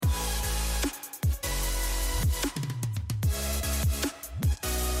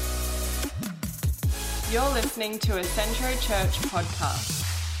You're listening to a Centro Church podcast.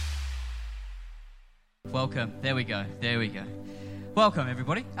 Welcome. There we go. Welcome,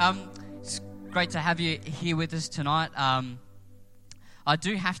 everybody. It's great to have you here with us tonight. I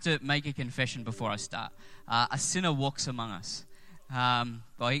do have to make a confession before I start. A sinner walks among us.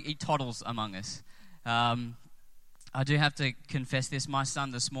 He toddles among us. I do have to confess this. My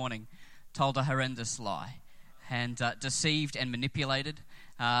son this morning told a horrendous lie and deceived and manipulated.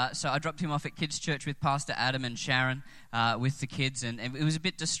 So I dropped him off at kids' church with Pastor Adam and Sharon with the kids, and it was a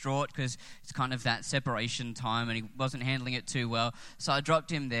bit distraught because it's kind of that separation time and he wasn't handling it too well. So I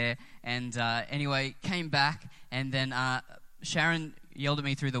dropped him there, and anyway, came back, and then Sharon yelled at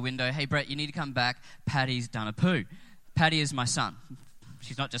me through the window, "Hey Brett, you need to come back, Patty's done a poo." Patty is my son.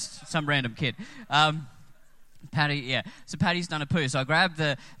 She's not just some random kid. Patty, yeah. So Patty's done a poo. So I grabbed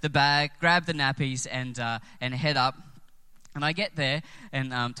the bag, grabbed the nappies, and head up. And I get there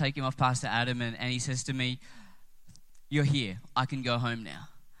and take him off Pastor Adam, and he says to me, "You're here. I can go home now."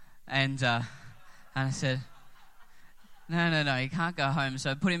 And I said, No, he can't go home.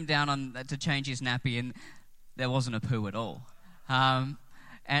 So I put him down to change his nappy, and there wasn't a poo at all. And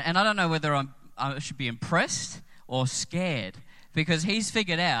I don't know whether I should be impressed or scared, because he's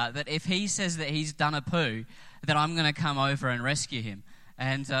figured out that if he says that he's done a poo, that I'm going to come over and rescue him.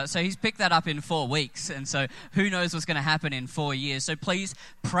 And so he's picked that up in 4 weeks. And so who knows what's going to happen in 4 years. So please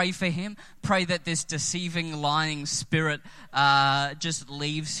pray for him. Pray that this deceiving, lying spirit just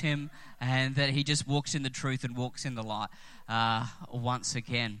leaves him, and that he just walks in the truth and walks in the light once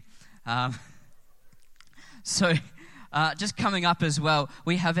again. So just coming up as well,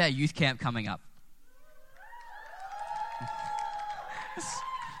 we have our youth camp coming up.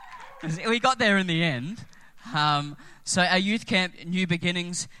 We got there in the end. So our youth camp, New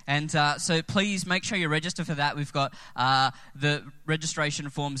Beginnings, and so please make sure you register for that. We've got the registration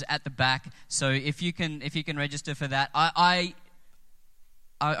forms at the back. So if you can register for that, I'm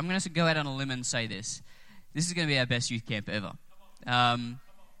going to go out on a limb and say this is going to be our best youth camp ever.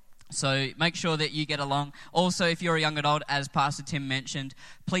 So make sure that you get along. Also, if you're a young adult, as Pastor Tim mentioned,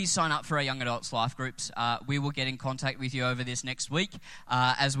 please sign up for our young adults life groups. We will get in contact with you over this next week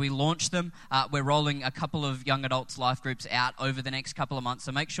as we launch them. We're rolling a couple of young adults life groups out over the next couple of months,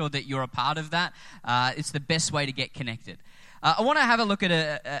 so make sure that you're a part of that. It's the best way to get connected. I want to have a look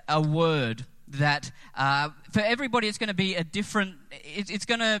at a word that for everybody it's going to be a different, it's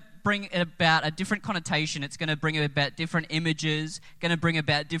going to bring about a different connotation. It's going to bring about different images, going to bring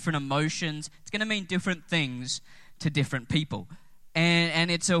about different emotions. It's going to mean different things to different people.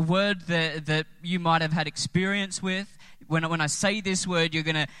 And it's a word that you might have had experience with. When I say this word, you're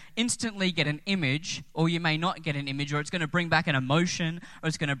going to instantly get an image, or you may not get an image, or it's going to bring back an emotion, or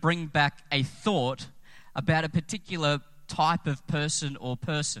it's going to bring back a thought about a particular type of person or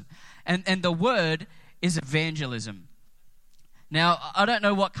person. And the word is evangelism. Now, I don't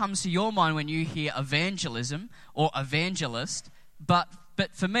know what comes to your mind when you hear evangelism or evangelist, but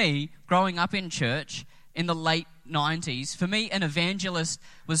for me, growing up in church in the late 90s, for me, an evangelist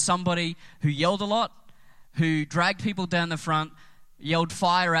was somebody who yelled a lot, who dragged people down the front, yelled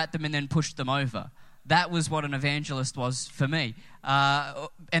fire at them, and then pushed them over. That was what an evangelist was for me.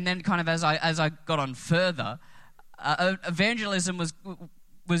 And then kind of as I got on further, evangelism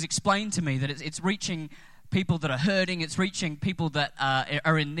was explained to me that it's reaching people that are hurting, it's reaching people that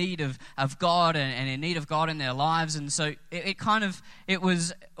are in need of God and in need of God in their lives. And so it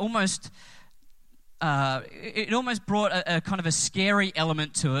almost brought a kind of a scary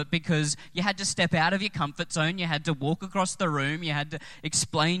element to it, because you had to step out of your comfort zone, you had to walk across the room, you had to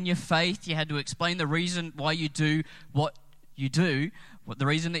explain your faith, you had to explain the reason why you do what you do, the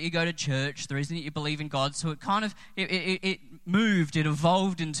reason that you go to church, the reason that you believe in God. So it moved, it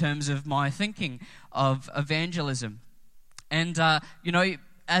evolved in terms of my thinking of evangelism. And,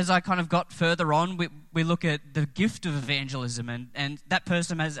 as I kind of got further on, we look at the gift of evangelism, and that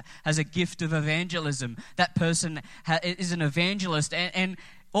person has a gift of evangelism. That person is an evangelist, and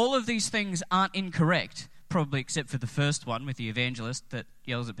all of these things aren't incorrect, probably except for the first one with the evangelist that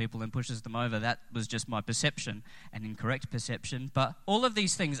yells at people and pushes them over. That was just my perception, an incorrect perception. But all of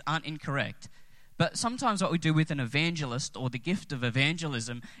these things aren't incorrect. But sometimes what we do with an evangelist, or the gift of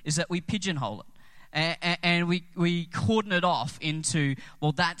evangelism, is that we pigeonhole it. And we cordon it off into,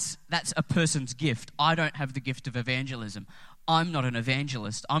 well, that's a person's gift. I don't have the gift of evangelism. I'm not an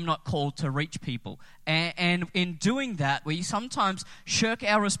evangelist. I'm not called to reach people. And in doing that, we sometimes shirk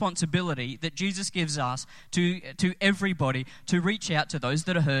our responsibility that Jesus gives us to everybody, to reach out to those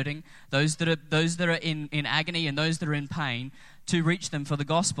that are hurting, those that are in agony, and those that are in pain, to reach them for the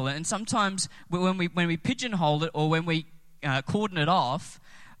gospel. And sometimes when we pigeonhole it, or when we cordon it off,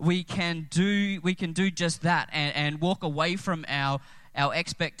 we can do just that and walk away from our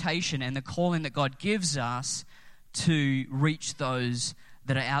expectation and the calling that God gives us to reach those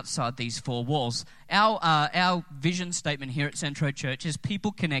that are outside these four walls. Our vision statement here at Centro Church is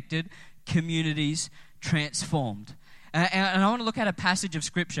people connected, communities transformed. And I want to look at a passage of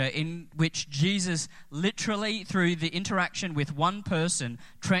Scripture in which Jesus literally, through the interaction with one person,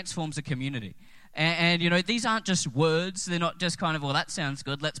 transforms a community. And, these aren't just words. They're not just kind of, well, that sounds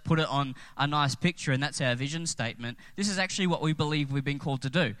good. Let's put it on a nice picture, and that's our vision statement. This is actually what we believe we've been called to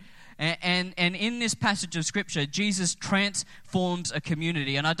do. And in this passage of Scripture, Jesus transforms a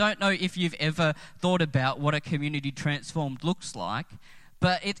community. And I don't know if you've ever thought about what a community transformed looks like,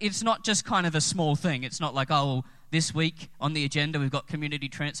 but it's not just kind of a small thing. It's not like, oh, this week on the agenda we've got community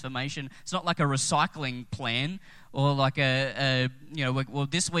transformation. It's not like a recycling plan or like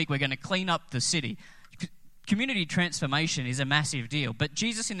this week we're going to clean up the city. Community transformation is a massive deal. But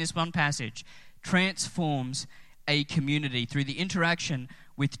Jesus in this one passage transforms a community through the interaction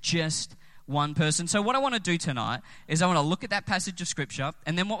with just one person. So what I want to do tonight is I want to look at that passage of Scripture,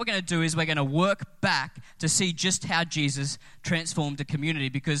 and then what we're going to do is we're going to work back to see just how Jesus transformed a community,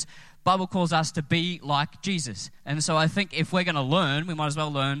 because Bible calls us to be like Jesus. And so I think if we're going to learn, we might as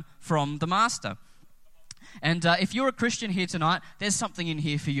well learn from the Master. And if you're a Christian here tonight, there's something in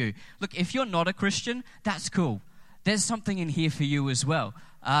here for you. Look, if you're not a Christian, that's cool. There's something in here for you as well.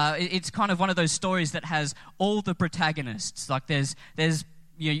 It's kind of one of those stories that has all the protagonists. Like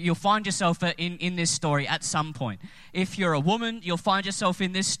you'll find yourself in this story at some point. If you're a woman, you'll find yourself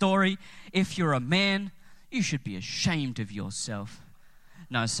in this story. If you're a man, you should be ashamed of yourself.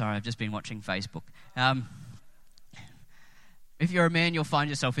 No, sorry, I've just been watching Facebook. If you're a man, you'll find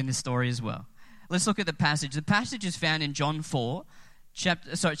yourself in this story as well. Let's look at the passage. The passage is found in John 4,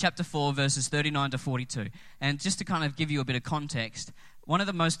 chapter 4, verses 39 to 42. And just to kind of give you a bit of context, one of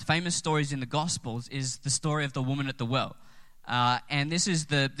the most famous stories in the Gospels is the story of the woman at the well. And this is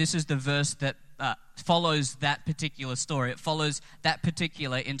the verse that follows that particular story. It follows that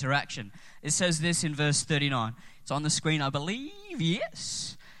particular interaction. It says this in verse 39. It's on the screen, I believe.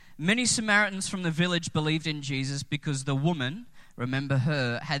 Yes. Many Samaritans from the village believed in Jesus because the woman, remember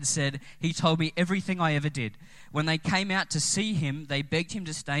her, had said, "He told me everything I ever did." When they came out to see him, they begged him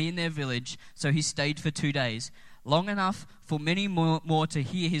to stay in their village, so he stayed for 2 days, long enough for many more to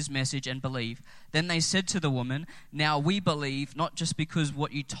hear his message and believe. Then they said to the woman, "Now we believe, not just because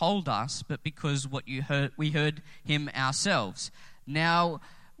what you told us, but because we heard him ourselves. Now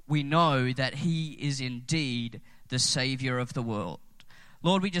we know that he is indeed the Savior of the world."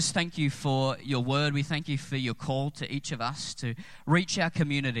 Lord, we just thank you for your word. We thank you for your call to each of us to reach our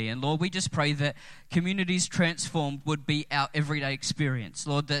community. And Lord, we just pray that communities transformed would be our everyday experience.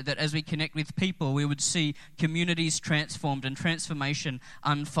 Lord, that as we connect with people, we would see communities transformed and transformation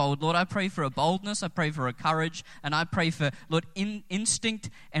unfold. Lord, I pray for a boldness, I pray for a courage, and I pray for, Lord, instinct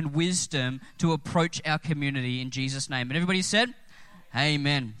and wisdom to approach our community in Jesus' name. And everybody said,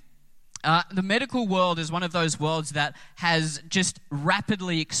 amen. The medical world is one of those worlds that has just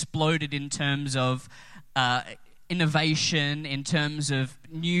rapidly exploded in terms of innovation, in terms of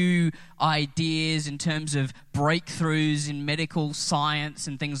new ideas, in terms of breakthroughs in medical science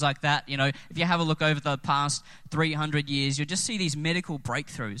and things like that. If you have a look over the past 300 years, you'll just see these medical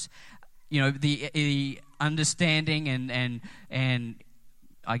breakthroughs. The understanding and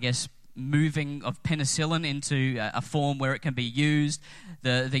I guess moving of penicillin into a form where it can be used,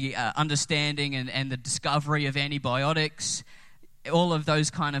 the understanding and the discovery of antibiotics, all of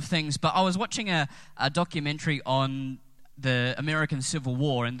those kind of things. But I was watching a documentary on the American Civil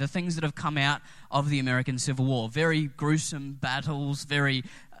War and the things that have come out of the American Civil War. Very gruesome battles, very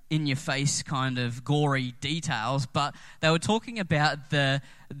in-your-face kind of gory details. But they were talking about the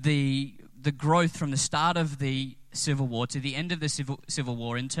growth from the start of the Civil War to the end of the Civil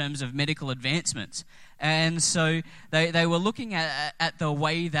War in terms of medical advancements. And so they were looking at the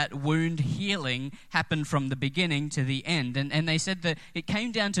way that wound healing happened from the beginning to the end. And they said that it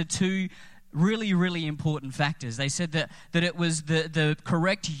came down to two really, really important factors. They said that it was the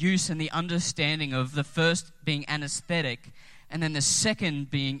correct use and the understanding of the first being anesthetic and then the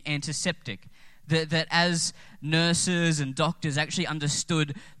second being antiseptic. That as nurses and doctors actually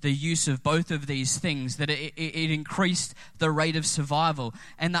understood the use of both of these things, that it increased the rate of survival.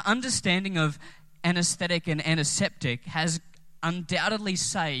 And the understanding of anesthetic and antiseptic has undoubtedly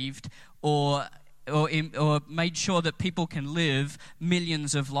saved or or made sure that people can live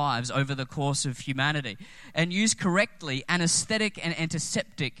millions of lives over the course of humanity. And used correctly, anesthetic and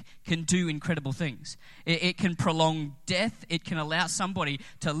antiseptic can do incredible things. It can prolong death. It can allow somebody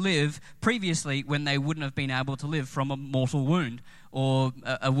to live previously when they wouldn't have been able to live from a mortal wound or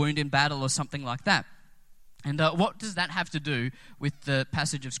a wound in battle or something like that. And what does that have to do with the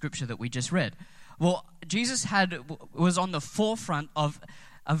passage of Scripture that we just read? Well, Jesus was on the forefront of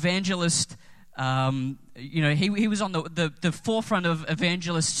evangelist. He was on the forefront of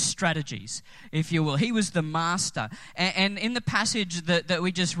evangelist strategies, if you will. He was the master. And in the passage that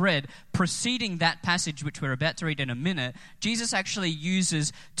we just read, preceding that passage, which we're about to read in a minute, Jesus actually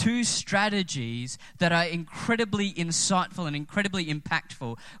uses two strategies that are incredibly insightful and incredibly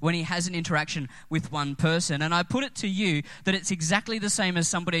impactful when he has an interaction with one person. And I put it to you that it's exactly the same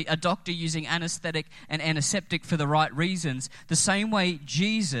as a doctor using anesthetic and antiseptic for the right reasons, the same way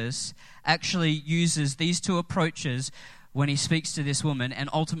Jesus actually uses these two approaches when he speaks to this woman and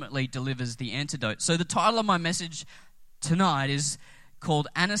ultimately delivers the antidote. So the title of my message tonight is called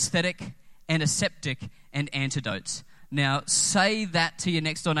Anesthetic, Antiseptic, and Antidotes. Now, say that to your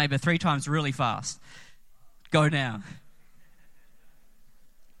next door neighbor 3 times really fast. Go now.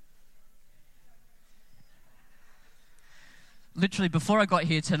 Literally, before I got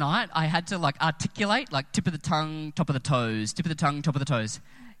here tonight, I had to articulate, tip of the tongue, top of the toes, tip of the tongue, top of the toes.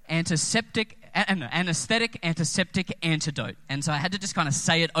 Anesthetic, antiseptic, antidote. And so I had to just kind of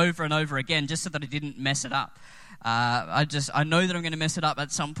say it over and over again just so that I didn't mess it up. I know that I'm going to mess it up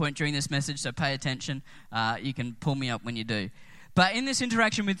at some point during this message, so pay attention. You can pull me up when you do. But in this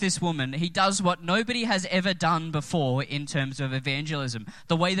interaction with this woman, he does what nobody has ever done before in terms of evangelism.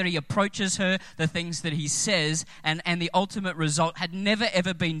 The way that he approaches her, the things that he says, and the ultimate result had never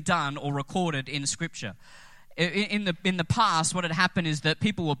ever been done or recorded in Scripture. In the past, what had happened is that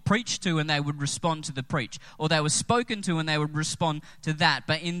people were preached to and they would respond to the preach, or they were spoken to and they would respond to that.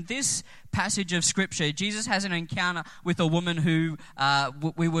 But in this passage of Scripture, Jesus has an encounter with a woman who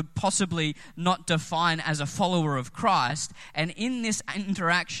we would possibly not define as a follower of Christ. And in this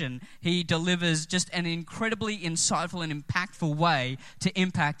interaction, he delivers just an incredibly insightful and impactful way to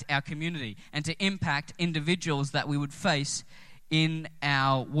impact our community and to impact individuals that we would face in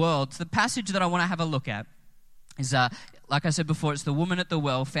our world. So the passage that I want to have a look at is, like I said before, it's the woman at the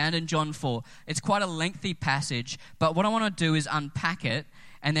well, found in John 4. It's quite a lengthy passage, but what I want to do is unpack it,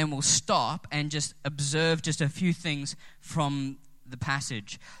 and then we'll stop and just observe just a few things from the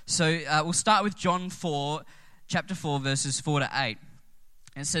passage. So we'll start with John 4, chapter 4, verses 4 to 8.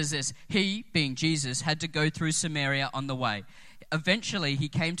 It says this: He, being Jesus, had to go through Samaria on the way. Eventually, he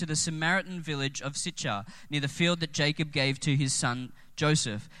came to the Samaritan village of Sychar, near the field that Jacob gave to his son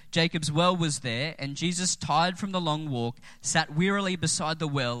Joseph. Jacob's well was there, and Jesus, tired from the long walk, sat wearily beside the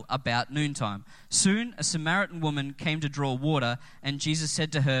well about noontime. Soon a Samaritan woman came to draw water, and Jesus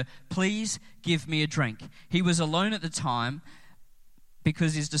said to her, "Please give me a drink." He was alone at the time,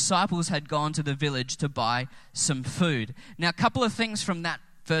 because his disciples had gone to the village to buy some food. Now, a couple of things from that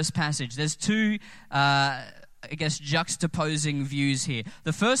first passage. There's two juxtaposing views here.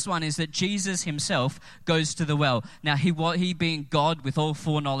 The first one is that Jesus himself goes to the well. Now, he being God with all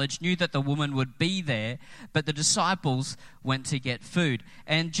foreknowledge, knew that the woman would be there, but the disciples went to get food.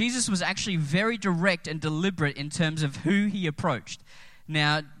 And Jesus was actually very direct and deliberate in terms of who he approached.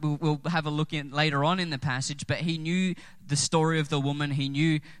 Now, we'll have a look in later on in the passage, but he knew the story of the woman. He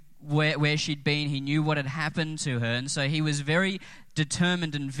knew where she'd been. He knew what had happened to her. And so he was very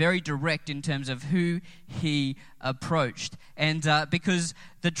determined and very direct in terms of who he approached. And because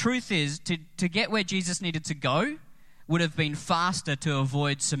the truth is, to get where Jesus needed to go would have been faster to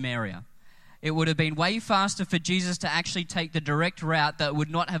avoid Samaria. It would have been way faster for Jesus to actually take the direct route that would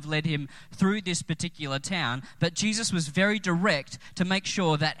not have led him through this particular town. But Jesus was very direct to make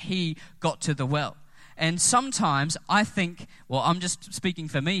sure that he got to the well. And sometimes I think, well, I'm just speaking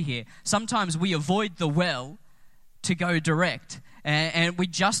for me here, sometimes we avoid the well to go direct. And we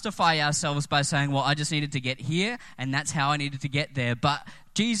justify ourselves by saying, well, I just needed to get here, and that's how I needed to get there. But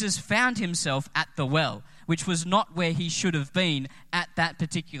Jesus found himself at the well, which was not where he should have been at that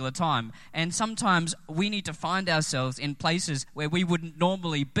particular time. And sometimes we need to find ourselves in places where we wouldn't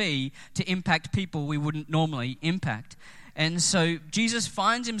normally be to impact people we wouldn't normally impact. And so Jesus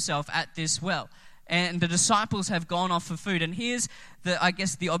finds himself at this well. And the disciples have gone off for food. And here's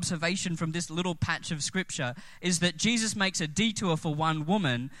the observation from this little patch of Scripture is that Jesus makes a detour for one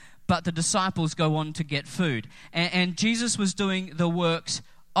woman, but the disciples go on to get food. And Jesus was doing the works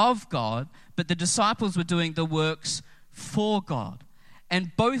of God, but the disciples were doing the works for God.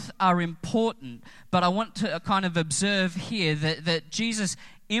 And both are important, but I want to kind of observe here that Jesus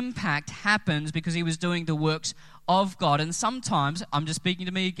impact happens because he was doing the works of God. And sometimes, I'm just speaking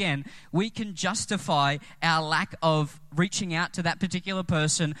to me again, we can justify our lack of reaching out to that particular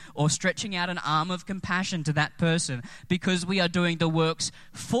person or stretching out an arm of compassion to that person because we are doing the works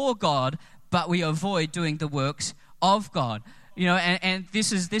for God, but we avoid doing the works of God. You know, and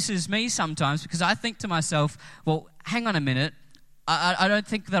this is me sometimes, because I think to myself, well, hang on a minute. I don't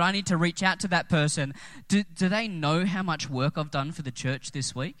think that I need to reach out to that person. Do they know how much work I've done for the church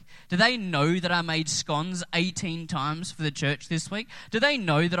this week? Do they know that I made scones 18 times for the church this week? Do they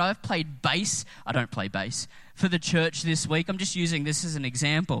know that I've played bass? I don't play bass for the church this week. I'm just using this as an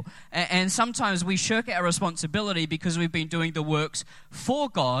example. And sometimes we shirk our responsibility because we've been doing the works for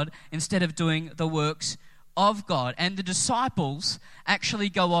God instead of doing the works of God. And the disciples actually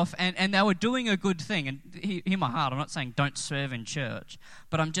go off and they were doing a good thing. And hear my heart, I'm not saying don't serve in church,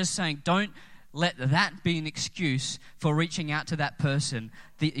 but I'm just saying don't let that be an excuse for reaching out to that person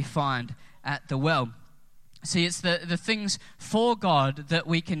that you find at the well. See, it's the things for God that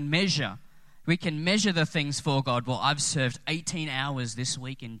we can measure. We can measure the things for God. Well, I've served 18 hours this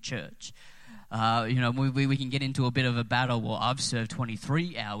week in church. We can get into a bit of a battle. Well, I've served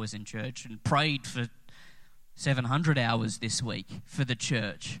 23 hours in church and prayed for 700 hours this week for the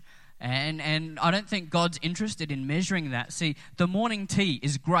church. And I don't think God's interested in measuring that. See, the morning tea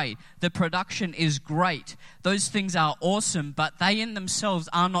is great. The production is great. Those things are awesome, but they in themselves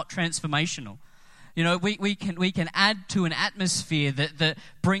are not transformational. You know, we can add to an atmosphere that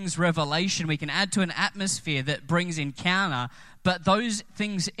brings revelation. We can add to an atmosphere that brings encounter, but those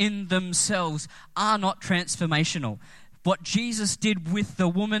things in themselves are not transformational. What Jesus did with the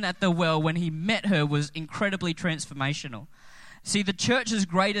woman at the well when he met her was incredibly transformational. See, the church's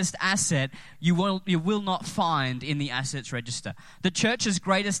greatest asset you will not find in the assets register. The church's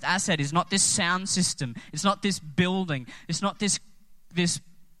greatest asset is not this sound system. It's not this building. It's not this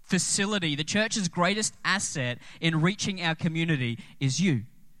facility. The church's greatest asset in reaching our community is you.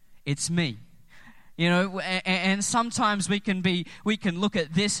 It's me. You know, and sometimes we can look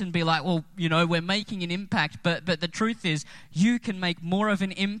at this and be like, well, you know, we're making an impact, but the truth is you can make more of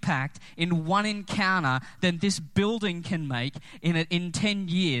an impact in one encounter than this building can make in 10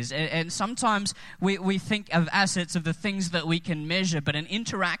 years. And sometimes we think of assets of the things that we can measure, but an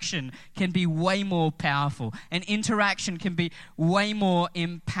interaction can be way more powerful. An interaction can be way more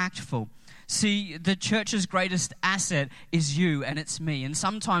impactful. See, the church's greatest asset is you, and it's me. And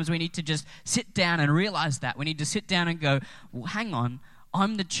sometimes we need to just sit down and realize that. We need to sit down and go, well, hang on,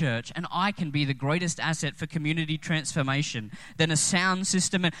 I'm the church, and I can be the greatest asset for community transformation than a sound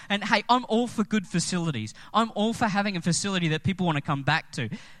system. And hey, I'm all for good facilities. I'm all for having a facility that people want to come back to.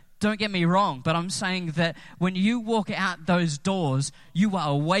 Don't get me wrong, but I'm saying that when you walk out those doors, you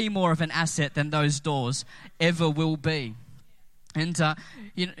are way more of an asset than those doors ever will be. And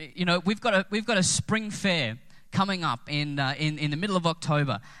you know, we've got a spring fair coming up in the middle of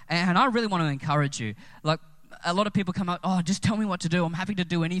October, and I really want to encourage you. Like, a lot of people come up, oh, just tell me what to do. I'm happy to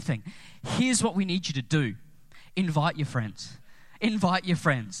do anything. Here's what we need you to do: invite your friends. Invite your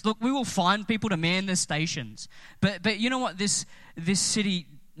friends. Look, we will find people to man the stations, but you know what this city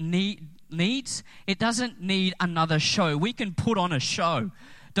needs? It doesn't need another show. We can put on a show.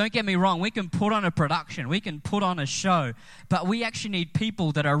 Don't get me wrong, we can put on a production, we can put on a show, but we actually need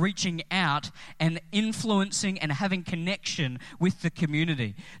people that are reaching out and influencing and having connection with the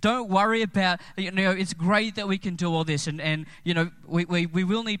community. Don't worry about, you know, it's great that we can do all this, and you know, we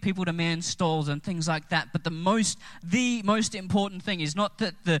will need people to man stalls and things like that, but the most important thing is not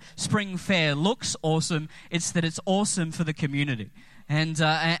that the spring fair looks awesome, it's that it's awesome for the community. And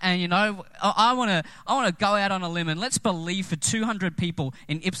you know, I want to go out on a limb and let's believe for 200 people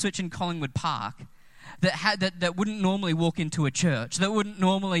in Ipswich and Collingwood Park that wouldn't normally walk into a church, that wouldn't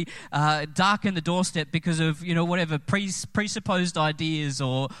normally darken the doorstep because of, you know, whatever presupposed ideas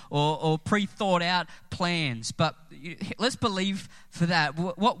or pre-thought out plans. But let's believe for that.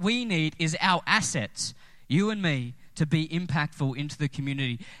 What we need is our assets, you and me, to be impactful into the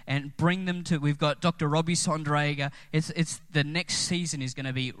community and bring them to. We've got Dr. Robbie Sondrager. It's the next season is going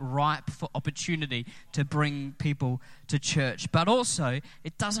to be ripe for opportunity to bring people to church. But also,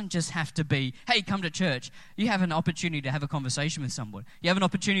 it doesn't just have to be, hey, come to church. You have an opportunity to have a conversation with someone. You have an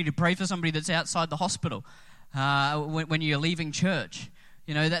opportunity to pray for somebody that's outside the hospital when you're leaving church.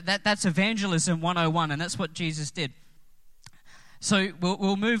 You know, that's evangelism 101, and that's what Jesus did. So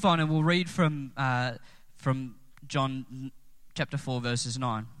we'll move on and we'll read from John chapter 4 verses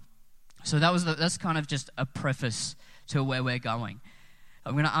 9. So that's kind of just a preface to where we're going.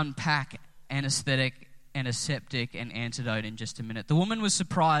 I'm going to unpack anesthetic antiseptic and antidote in just a minute. The woman was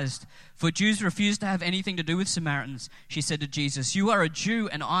surprised, for Jews refused to have anything to do with Samaritans. She said to Jesus, "You are a Jew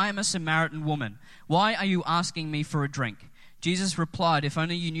and I am a Samaritan woman. Why are you asking me for a drink?" Jesus replied, "If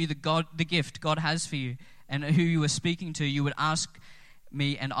only you knew the gift God has for you and who you are speaking to, you would ask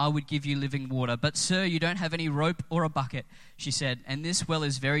me and I would give you living water. But sir, you don't have any rope or a bucket," she said, "and this well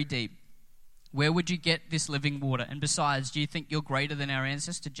is very deep. Where would you get this living water? And besides, do you think you're greater than our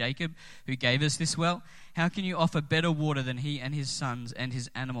ancestor Jacob, who gave us this well? How can you offer better water than he and his sons and his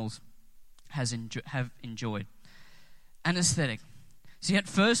animals have enjoyed?" Anesthetic. See, at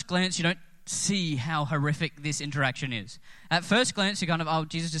first glance, you don't see how horrific this interaction is. At first glance, you're kind of, oh,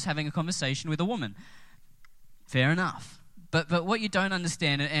 Jesus is having a conversation with a woman. Fair enough. But what you don't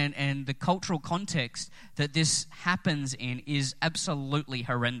understand, and the cultural context that this happens in, is absolutely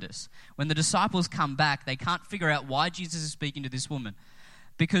horrendous. When the disciples come back, they can't figure out why Jesus is speaking to this woman.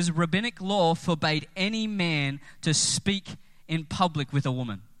 Because rabbinic law forbade any man to speak in public with a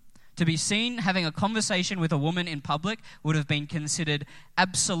woman. To be seen having a conversation with a woman in public would have been considered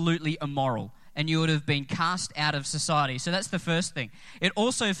absolutely immoral, and you would have been cast out of society. So that's the first thing. It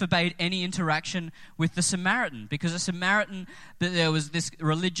also forbade any interaction with the Samaritan, because a Samaritan, there was this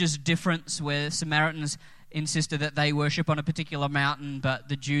religious difference where Samaritans insisted that they worship on a particular mountain, but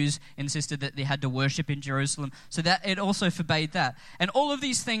the Jews insisted that they had to worship in Jerusalem. So that it also forbade that. And all of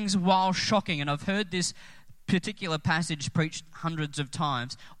these things, while shocking, and I've heard this particular passage preached hundreds of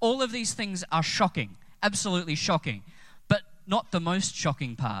times, all of these things are shocking, absolutely shocking. Not the most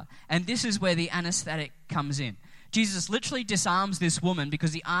shocking part. And this is where the anesthetic comes in. Jesus literally disarms this woman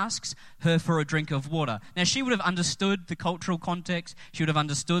because he asks her for a drink of water. Now, she would have understood the cultural context. She would have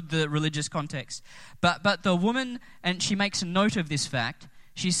understood the religious context. But the woman, and she makes a note of this fact,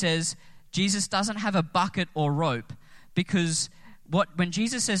 she says, Jesus doesn't have a bucket or rope, because when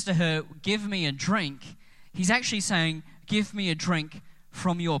Jesus says to her, "Give me a drink," he's actually saying, "Give me a drink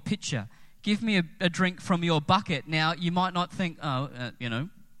from your pitcher. Give me a drink from your bucket." Now, you might not think,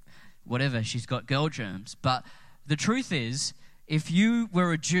 whatever, she's got girl germs. But the truth is, if you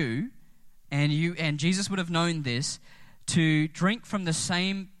were a Jew, and Jesus would have known this, to drink from the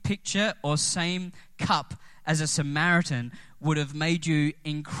same pitcher or same cup as a Samaritan would have made you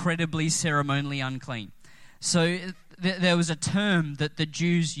incredibly ceremonially unclean. So there was a term that the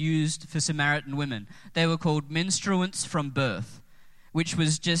Jews used for Samaritan women. They were called menstruants from birth, which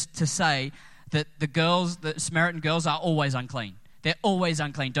was just to say that the Samaritan girls are always unclean. They're always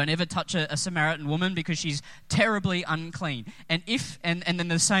unclean. Don't ever touch a Samaritan woman because she's terribly unclean. And then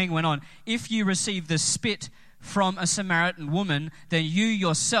the saying went on, if you receive the spit from a Samaritan woman, then you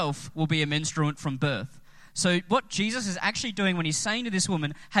yourself will be a menstruant from birth. So what Jesus is actually doing when he's saying to this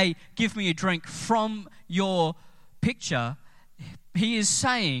woman, "Hey, give me a drink from your pitcher," he is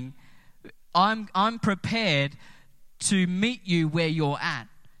saying, I'm prepared to meet you where you're at.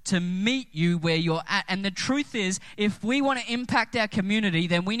 And the truth is, if we want to impact our community,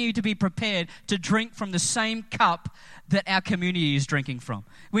 then we need to be prepared to drink from the same cup that our community is drinking from.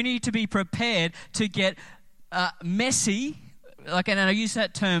 We need to be prepared to get messy, and I use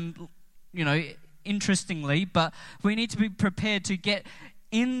that term, interestingly, but we need to be prepared to get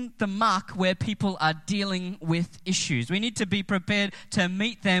in the muck where people are dealing with issues. We need to be prepared to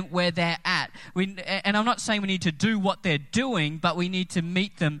meet them where they're at. And I'm not saying we need to do what they're doing, but we need to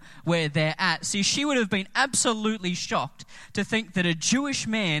meet them where they're at. See, she would have been absolutely shocked to think that a Jewish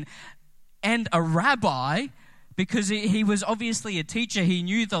man and a rabbi, because he was obviously a teacher, he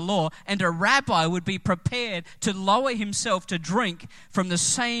knew the law, and a rabbi would be prepared to lower himself to drink from the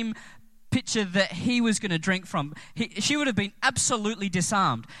same pitcher that he was going to drink from. She would have been absolutely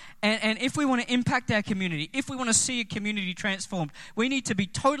disarmed. And if we want to impact our community, if we want to see a community transformed, we need to be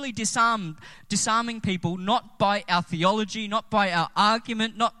totally disarming people, not by our theology, not by our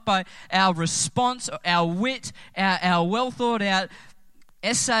argument, not by our response, our wit, our well thought out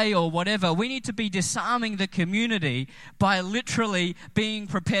essay or whatever. We need to be disarming the community by literally being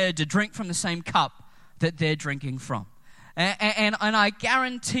prepared to drink from the same cup that they're drinking from. And I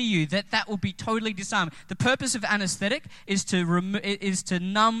guarantee you that will be totally disarming. The purpose of anesthetic is to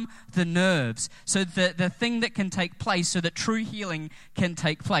numb the nerves, so that the thing that can take place, so that true healing can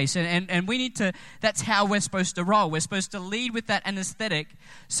take place. And we need to. That's how we're supposed to roll. We're supposed to lead with that anesthetic,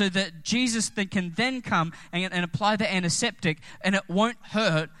 so that Jesus can then come and apply the antiseptic, and it won't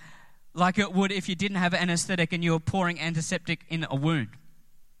hurt like it would if you didn't have an anesthetic and you were pouring antiseptic in a wound.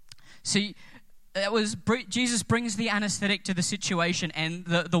 See. Jesus brings the anesthetic to the situation, and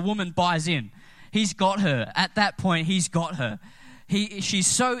the woman buys in. He's got her. At that point, he's got her. She's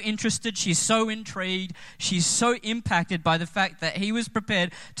so interested, she's so intrigued, she's so impacted by the fact that he was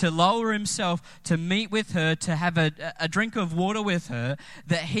prepared to lower himself, to meet with her, to have a drink of water with her,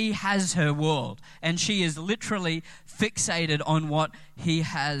 that he has her world. And she is literally fixated on what he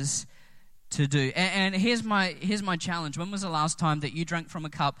has to do. And here's my challenge. When was the last time that you drank from a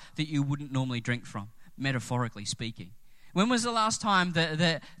cup that you wouldn't normally drink from, metaphorically speaking? When was the last time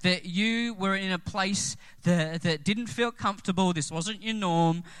that you were in a place that didn't feel comfortable, this wasn't your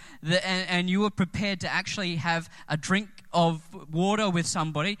norm, and you were prepared to actually have a drink of water with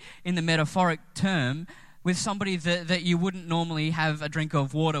somebody, in the metaphoric term, with somebody that you wouldn't normally have a drink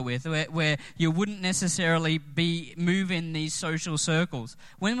of water with, where you wouldn't necessarily move in these social circles?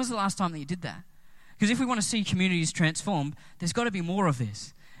 When was the last time that you did that? Because if we want to see communities transformed, there's got to be more of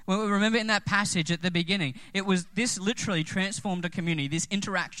this. Well, remember in that passage at the beginning, this literally transformed a community. This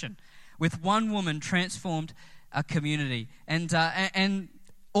interaction with one woman transformed a community. And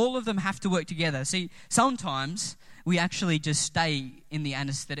all of them have to work together. See, sometimes we actually just stay in the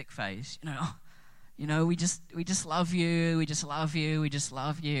anesthetic phase. We just love you, we just love you, we just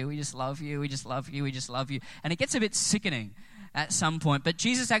love you, we just love you, we just love you, we just love you. And it gets a bit sickening at some point. But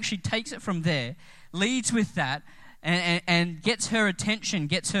Jesus actually takes it from there, leads with that, and gets her attention,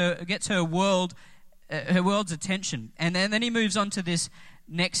 gets her world's attention. And then he moves on to this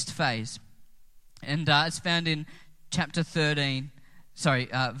next phase. And it's found in verse 13.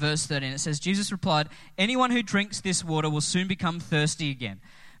 It says, Jesus replied, "Anyone who drinks this water will soon become thirsty again.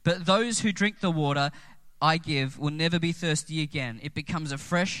 But those who drink the water I give will never be thirsty again. It becomes a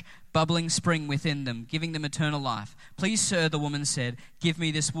fresh, bubbling spring within them, giving them eternal life. Please, sir," the woman said, "give me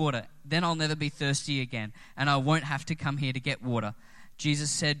this water. Then I'll never be thirsty again, and I won't have to come here to get water."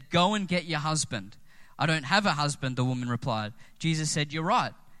 Jesus said, "Go and get your husband." "I don't have a husband," the woman replied. Jesus said, "You're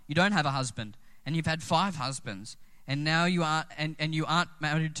right. You don't have a husband, and you've had 5 husbands. And now you aren't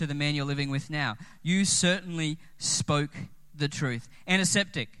married to the man you're living with now. You certainly spoke the truth."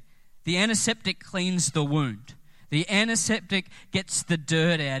 Antiseptic. The antiseptic cleans the wound. The antiseptic gets the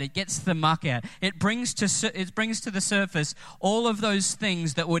dirt out. It gets the muck out. It brings to the surface all of those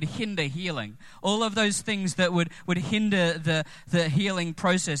things that would hinder healing. All of those things that would hinder the healing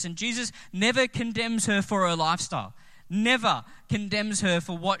process. And Jesus never condemns her for her lifestyle. Never condemns her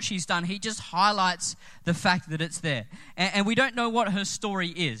for what she's done. He just highlights the fact that it's there. And we don't know what her story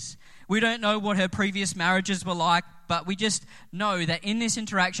is. We don't know what her previous marriages were like, but we just know that in this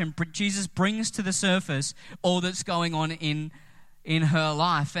interaction, Jesus brings to the surface all that's going on in her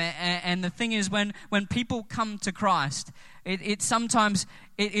life. And the thing is, when people come to Christ, sometimes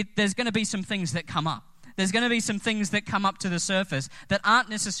there's going to be some things that come up. There's going to be some things that come up to the surface that aren't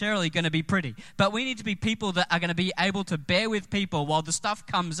necessarily going to be pretty. But we need to be people that are going to be able to bear with people while the stuff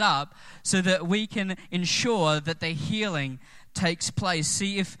comes up, so that we can ensure that the healing takes place.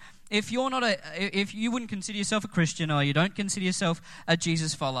 See, if you wouldn't consider yourself a Christian, or you don't consider yourself a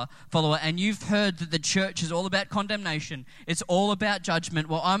Jesus follower, and you've heard that the church is all about condemnation, it's all about judgment,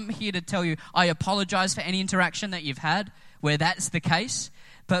 well, I'm here to tell you, I apologize for any interaction that you've had where that's the case.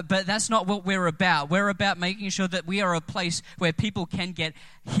 But that's not what we're about. We're about making sure that we are a place where people can get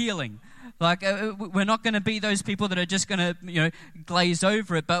healing. Like, we're not going to be those people that are just going to, glaze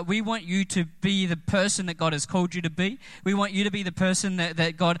over it, but we want you to be the person that God has called you to be. We want you to be the person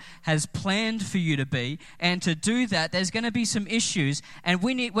that God has planned for you to be. And to do that, there's going to be some issues, and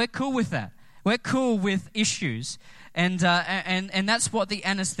we're cool with that. We're cool with issues. And that's what the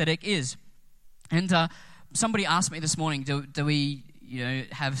anesthetic is. And somebody asked me this morning, do we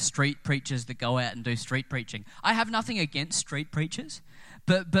have street preachers that go out and do street preaching? I have nothing against street preachers.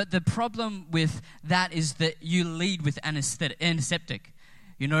 But the problem with that is that you lead with antiseptic.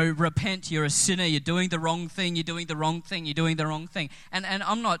 Repent, you're a sinner, you're doing the wrong thing, you're doing the wrong thing, you're doing the wrong thing. And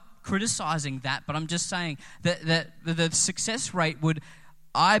I'm not criticizing that, but I'm just saying that the success rate would,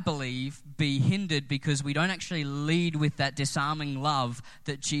 I believe, be hindered because we don't actually lead with that disarming love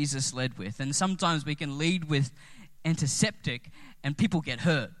that Jesus led with. And sometimes we can lead with antiseptic and people get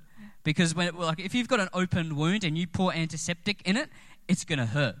hurt. Because if you've got an open wound and you pour antiseptic in it, it's going to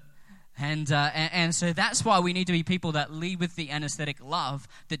hurt. And so that's why we need to be people that lead with the anesthetic love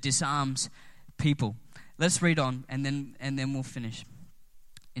that disarms people. Let's read on, and then we'll finish.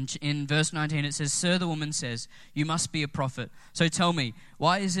 In verse 19 it says, "Sir," the woman says, "you must be a prophet. So tell me,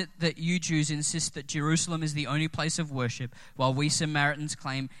 why is it that you Jews insist that Jerusalem is the only place of worship, while we Samaritans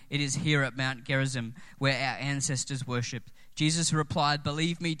claim it is here at Mount Gerizim where our ancestors worshipped?" Jesus replied,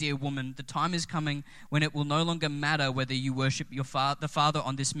 "Believe me, dear woman, the time is coming when it will no longer matter whether you worship the Father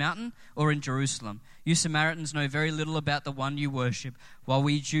on this mountain or in Jerusalem. You Samaritans know very little about the one you worship, while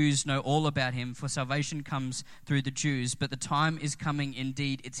we Jews know all about him, for salvation comes through the Jews. But the time is coming,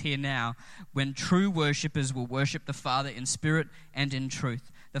 indeed, it's here now, when true worshippers will worship the Father in spirit and in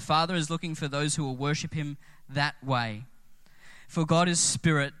truth. The Father is looking for those who will worship him that way. For God is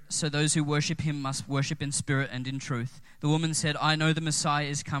spirit, so those who worship him must worship in spirit and in truth." The woman said, "I know the Messiah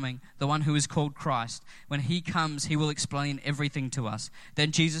is coming, the one who is called Christ. When he comes, he will explain everything to us."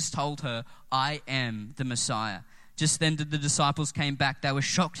 Then Jesus told her, "I am the Messiah." Just then the disciples came back. They were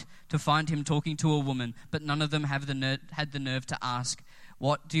shocked to find him talking to a woman, but none of them had the nerve to ask,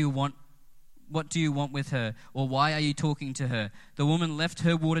 What do you want with her? Or why are you talking to her?" The woman left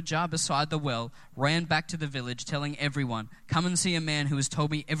her water jar beside the well, ran back to the village, telling everyone, "Come and see a man who has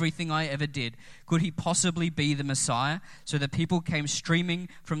told me everything I ever did. Could he possibly be the Messiah?" So the people came streaming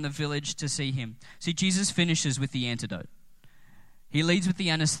from the village to see him. See, Jesus finishes with the antidote. He leads with the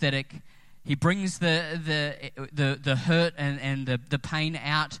anesthetic. He brings the hurt and the pain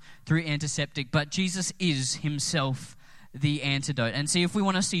out through antiseptic. But Jesus is himself the antidote. And see, if we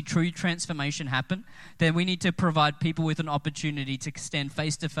want to see true transformation happen, then we need to provide people with an opportunity to stand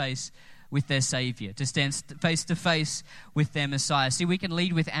face to face with their Savior, to stand face to face with their Messiah. See, we can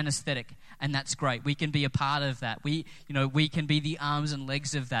lead with anesthetic, and that's great. We can be a part of that. We can be the arms and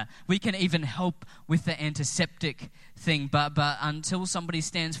legs of that. We can even help with the antiseptic thing. But until somebody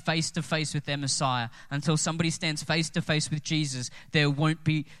stands face to face with their Messiah, until somebody stands face to face with Jesus, there won't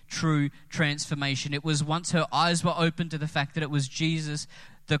be true transformation. It was once her eyes were open to the fact that it was Jesus,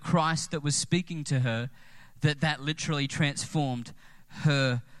 the Christ, that was speaking to her, that literally transformed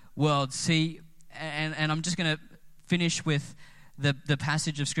her world. See, and I'm just going to finish with the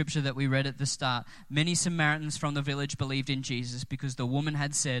passage of scripture that we read at the start. Many Samaritans from the village believed in Jesus because the woman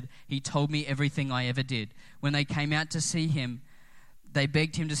had said, "He told me everything I ever did." When they came out to see him, they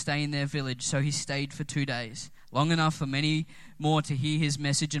begged him to stay in their village, so he stayed for 2 days, long enough for many more to hear his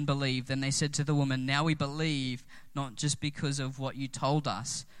message and believe. Then they said to the woman, "Now we believe, not just because of what you told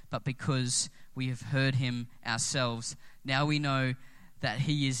us, but because we have heard him ourselves. Now we know that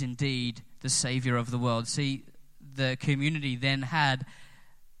he is indeed the Savior of the world." See, the community then had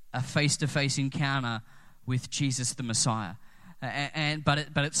a face-to-face encounter with Jesus the Messiah. But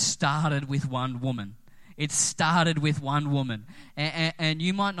it started with one woman. It started with one woman. And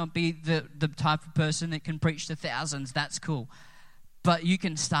you might not be the type of person that can preach to thousands. That's cool. But you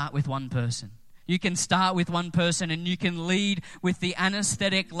can start with one person. You can start with one person, and you can lead with the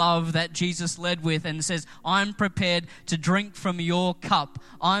anesthetic love that Jesus led with and says, "I'm prepared to drink from your cup.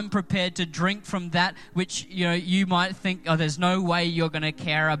 I'm prepared to drink from that which you might think, oh, there's no way you're going to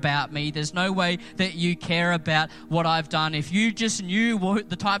care about me. There's no way that you care about what I've done. If you just knew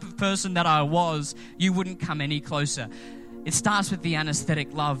the type of person that I was, you wouldn't come any closer." It starts with the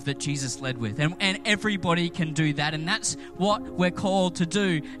anesthetic love that Jesus led with. And everybody can do that. And that's what we're called to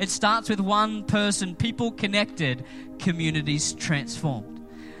do. It starts with one person, people connected, communities transformed.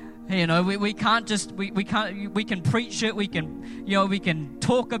 We can't just, we can preach it, we can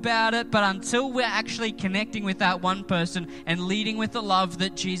talk about it, but until we're actually connecting with that one person and leading with the love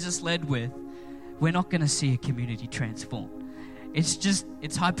that Jesus led with, we're not going to see a community transformed.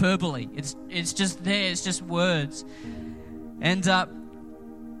 It's hyperbole. It's just there. It's just words. And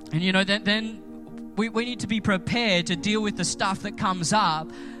then we need to be prepared to deal with the stuff that comes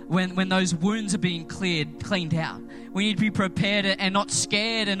up when those wounds are being cleaned out. We need to be prepared and not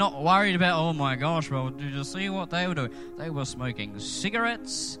scared and not worried about, oh my gosh, well, did you see what they were doing? They were smoking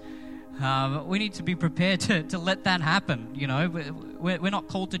cigarettes. We need to be prepared to let that happen. We're not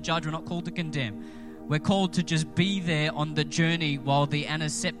called to judge. We're not called to condemn. We're called to just be there on the journey while the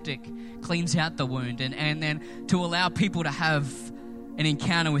antiseptic cleans out the wound, and then to allow people to have an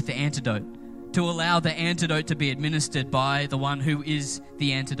encounter with the antidote, to allow the antidote to be administered by the one who is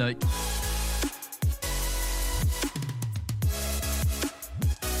the antidote.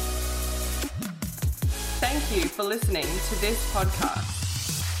 Thank you for listening to this podcast.